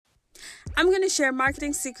I'm going to share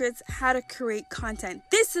marketing secrets, how to create content.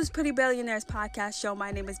 This is Pretty Billionaires Podcast Show.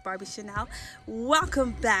 My name is Barbie Chanel.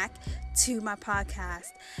 Welcome back to my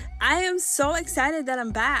podcast. I am so excited that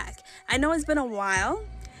I'm back. I know it's been a while.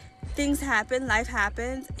 Things happen, life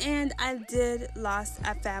happens, and I did lost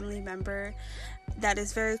a family member that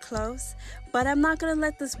is very close, but I'm not going to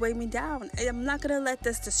let this weigh me down. I'm not going to let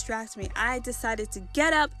this distract me. I decided to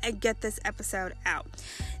get up and get this episode out.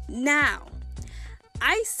 Now,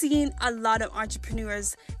 I've seen a lot of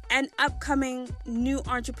entrepreneurs and upcoming new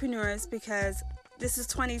entrepreneurs because this is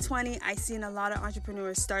 2020. I've seen a lot of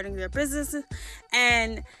entrepreneurs starting their businesses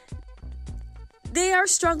and they are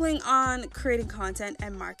struggling on creating content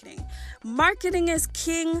and marketing. Marketing is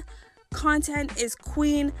king, content is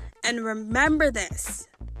queen, and remember this.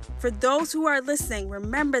 For those who are listening,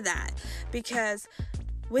 remember that, because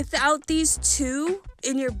without these two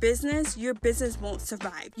in your business won't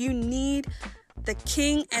survive. You need the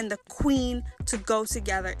king and the queen to go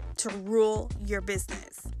together to rule your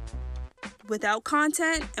business. Without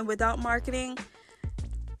content and without marketing,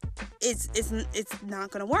 it's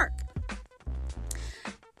not going to work.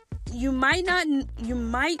 You might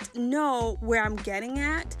know where I'm getting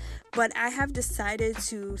at, but I have decided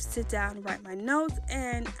to sit down and write my notes.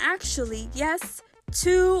 And actually, yes,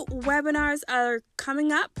 2 webinars are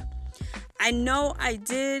coming up. I know I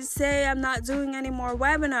did say I'm not doing any more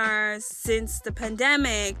webinars since the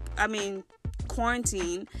pandemic.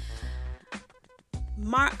 Quarantine.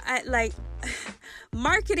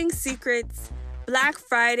 Marketing secrets, Black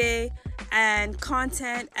Friday, and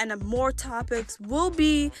content and more topics we'll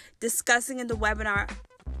be discussing in the webinar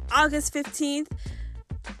August 15th,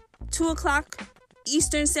 2 o'clock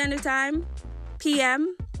Eastern Standard Time,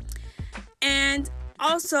 PM. And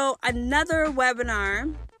also another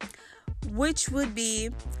webinar, which would be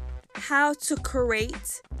how to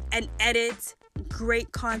create and edit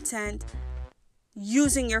great content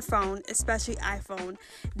using your phone, especially iPhone.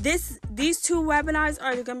 These 2 webinars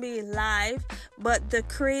are going to be live, but the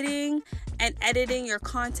creating and editing your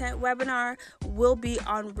content webinar will be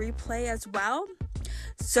on replay as well.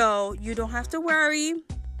 So you don't have to worry.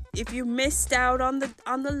 If you missed out on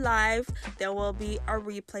the live, there will be a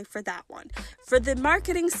replay for that one. For the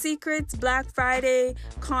marketing secrets, Black Friday,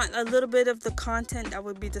 a little bit of the content that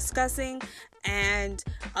we'll be discussing, and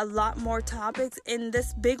a lot more topics in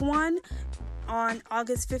this big one on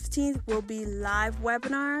August 15th will be live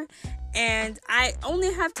webinar. And I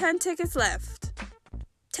only have 10 tickets left.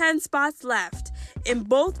 10 spots left in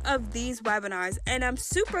both of these webinars. And I'm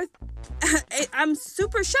super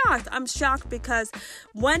shocked. I'm shocked because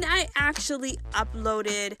when I actually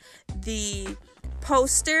uploaded the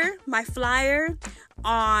poster, my flyer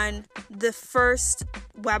on the first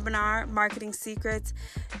webinar, Marketing Secrets,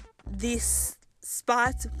 these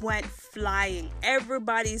spots went flying.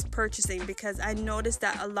 Everybody's purchasing because I noticed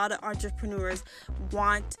that a lot of entrepreneurs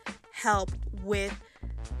want help with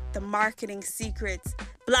the marketing secrets.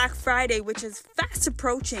 Black Friday, which is fast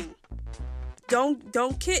approaching. Don't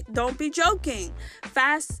be joking.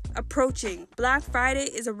 Fast approaching. Black Friday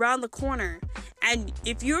is around the corner. And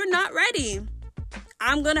if you're not ready,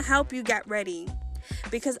 I'm going to help you get ready.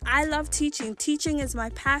 Because I love teaching. Teaching is my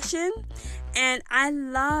passion. And I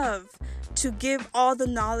love to give all the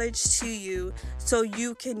knowledge to you so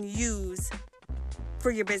you can use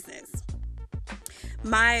for your business.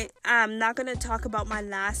 I'm not going to talk about my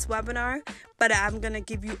last webinar, but I'm going to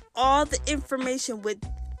give you all the information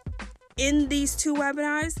in these 2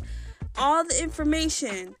 webinars, all the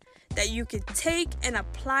information that you can take and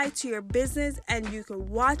apply to your business, and you can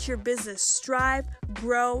watch your business strive,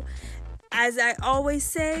 grow. As I always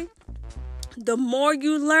say, the more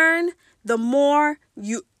you learn, the more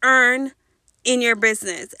you earn in your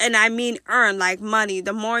business. And I mean earn like money.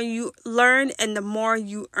 The more you learn and the more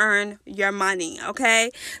you earn your money,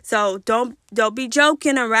 okay? So don't be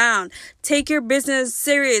joking around. Take your business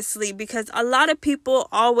seriously, because a lot of people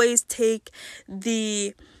always take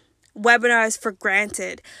the webinars for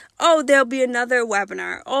granted. Oh, there'll be another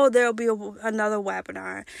webinar. Oh, there'll be another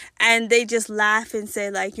webinar. And they just laugh and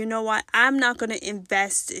say, like, you know what? I'm not going to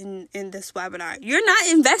invest in this webinar. You're not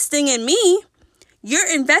investing in me. You're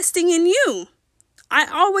investing in you. I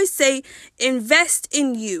always say invest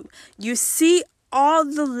in you. You see all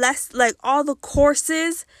the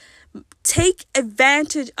courses. Take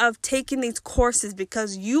advantage of taking these courses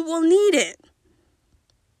because you will need it.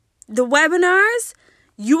 The webinars,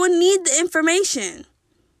 you will need the information.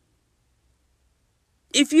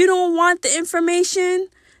 If you don't want the information,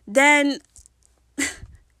 then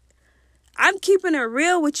I'm keeping it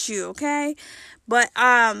real with you, okay? But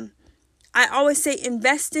I always say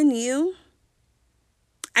invest in you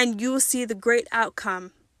and you will see the great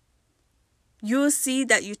outcome You will see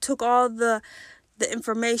that you took all the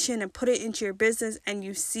information and put it into your business, and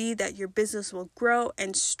you see that your business will grow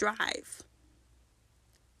and strive.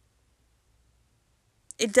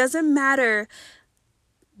 It doesn't matter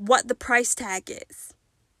what the price tag is.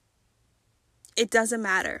 It doesn't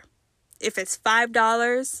matter. If it's $5,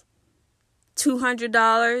 $200,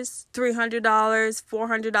 $300,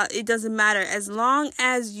 $400, it doesn't matter. As long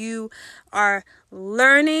as you are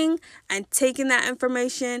learning and taking that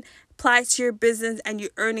information, apply it to your business, and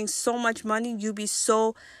you're earning so much money, you'll be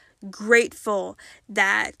so grateful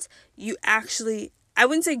that you actually, I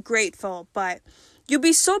wouldn't say grateful, but you'll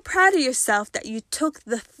be so proud of yourself that you took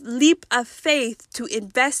the leap of faith to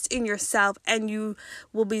invest in yourself, and you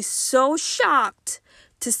will be so shocked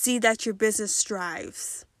to see that your business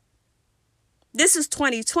thrives. This is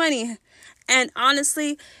 2020, and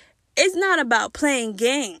honestly, it's not about playing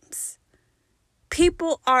games.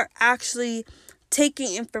 People are actually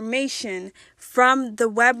taking information from the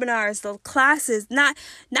webinars, the classes, not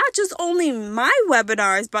just only my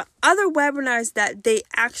webinars, but other webinars that they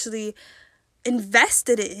actually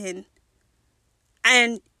invested in,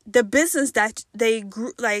 and the business that they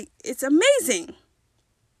grew. Like, it's amazing.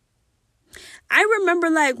 I remember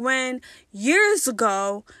when years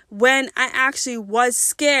ago, when I actually was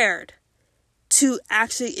scared to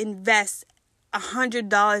actually invest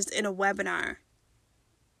 $100 in a webinar.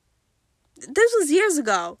 This was years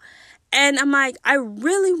ago. And I'm like, I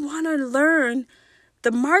really want to learn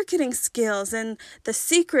the marketing skills and the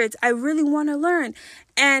secrets. I really want to learn.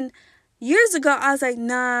 And years ago, I was like,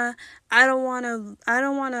 nah, I don't want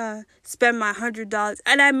to spend my $100.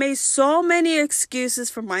 And I made so many excuses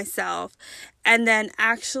for myself. And then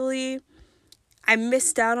actually, I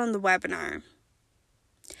missed out on the webinar.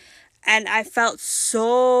 And I felt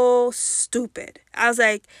so stupid. I was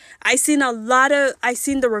like, I seen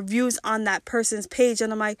the reviews on that person's page,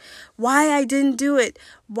 and I'm like, why I didn't do it?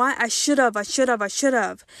 Why I should have.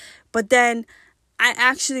 But then I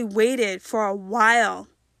actually waited for a while.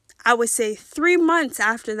 I would say 3 months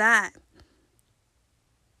after that,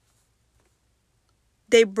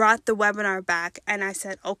 they brought the webinar back, and I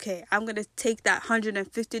said, okay, I'm going to take that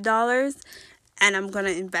 $150 and I'm going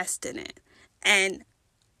to invest in it. And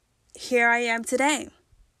here I am today.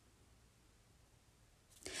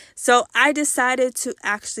 So I decided to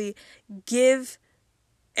actually give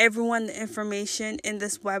everyone the information in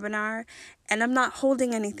this webinar, and I'm not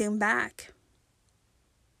holding anything back.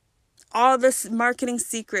 All this marketing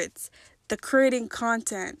secrets, the creating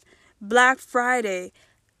content, Black Friday,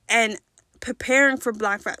 and preparing for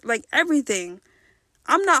Black Friday, like everything.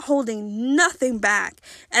 I'm not holding nothing back.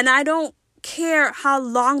 And I don't care how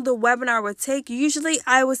long the webinar would take. Usually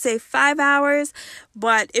I would say 5 hours,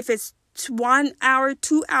 but if it's 1 hour,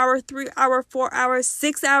 2 hours, 3 hours, 4 hours,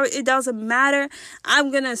 6 hours, it doesn't matter. I'm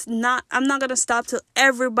not gonna stop till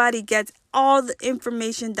everybody gets all the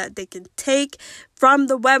information that they can take from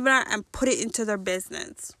the webinar and put it into their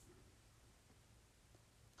business.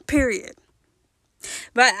 Period.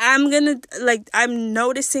 But I'm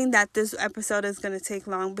noticing that this episode is gonna take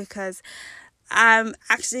long because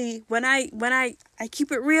actually when I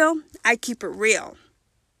keep it real, I keep it real.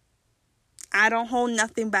 I don't hold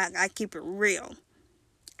nothing back. I keep it real.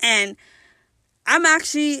 And I'm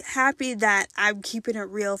actually happy that I'm keeping it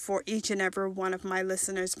real for each and every one of my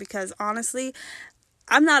listeners, because honestly,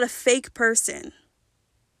 I'm not a fake person.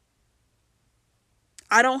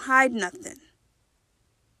 I don't hide nothing.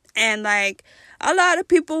 And a lot of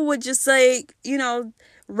people would just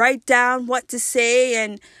write down what to say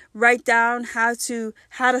and write down how to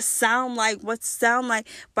sound like, what to sound like.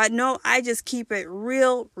 But no, I just keep it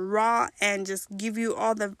real, raw, and just give you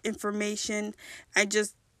all the information. I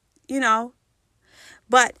just,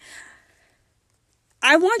 But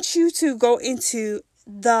I want you to go into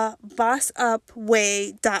the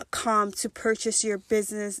bossupway.com to purchase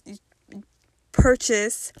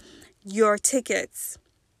your tickets.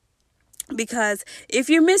 Because if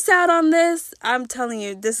you miss out on this, I'm telling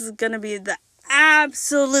you, this is going to be the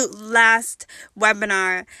absolute last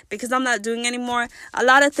webinar, because I'm not doing anymore. A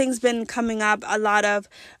lot of things been coming up, a lot of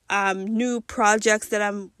new projects that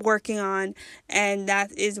I'm working on, and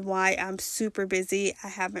that is why I'm super busy. I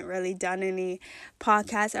haven't really done any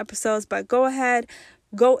podcast episodes, but go ahead,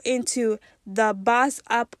 go into the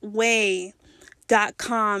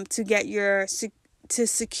bossupway.com to get to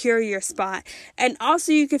secure your spot. And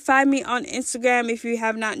also you can find me on Instagram if you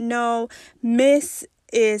have not known. Miss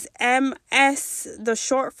is MS, the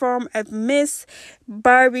short form of Miss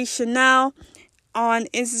Barbie Chanel on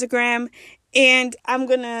Instagram. And I'm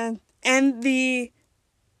gonna end the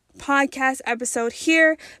podcast episode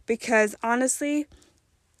here because honestly,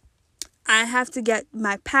 I have to get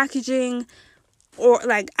my packaging or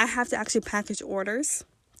like I have to actually package orders.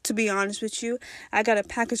 To be honest with you, I got to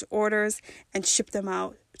package orders and ship them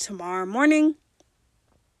out tomorrow morning.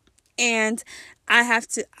 And I have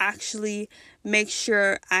to actually make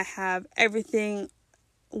sure I have everything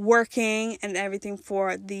working and everything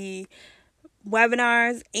for the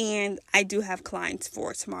webinars, and I do have clients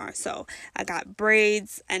for tomorrow. So I got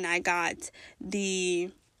braids and I got the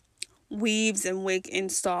weaves and wig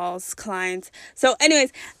installs clients. So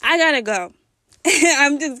anyways, I gotta go.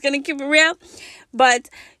 I'm just gonna keep it real, but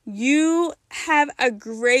you have a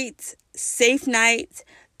great, safe night.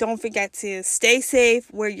 Don't forget to stay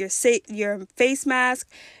safe, wear your face mask,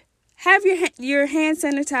 have your hand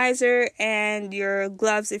sanitizer and your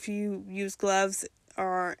gloves if you use gloves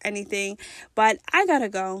or anything. But I gotta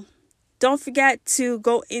go. Don't forget to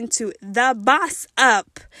go into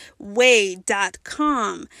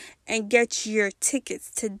thebossupway.com and get your tickets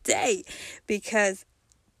today, because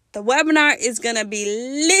the webinar is gonna be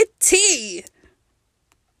litty.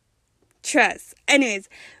 Trust. Anyways,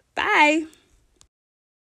 bye.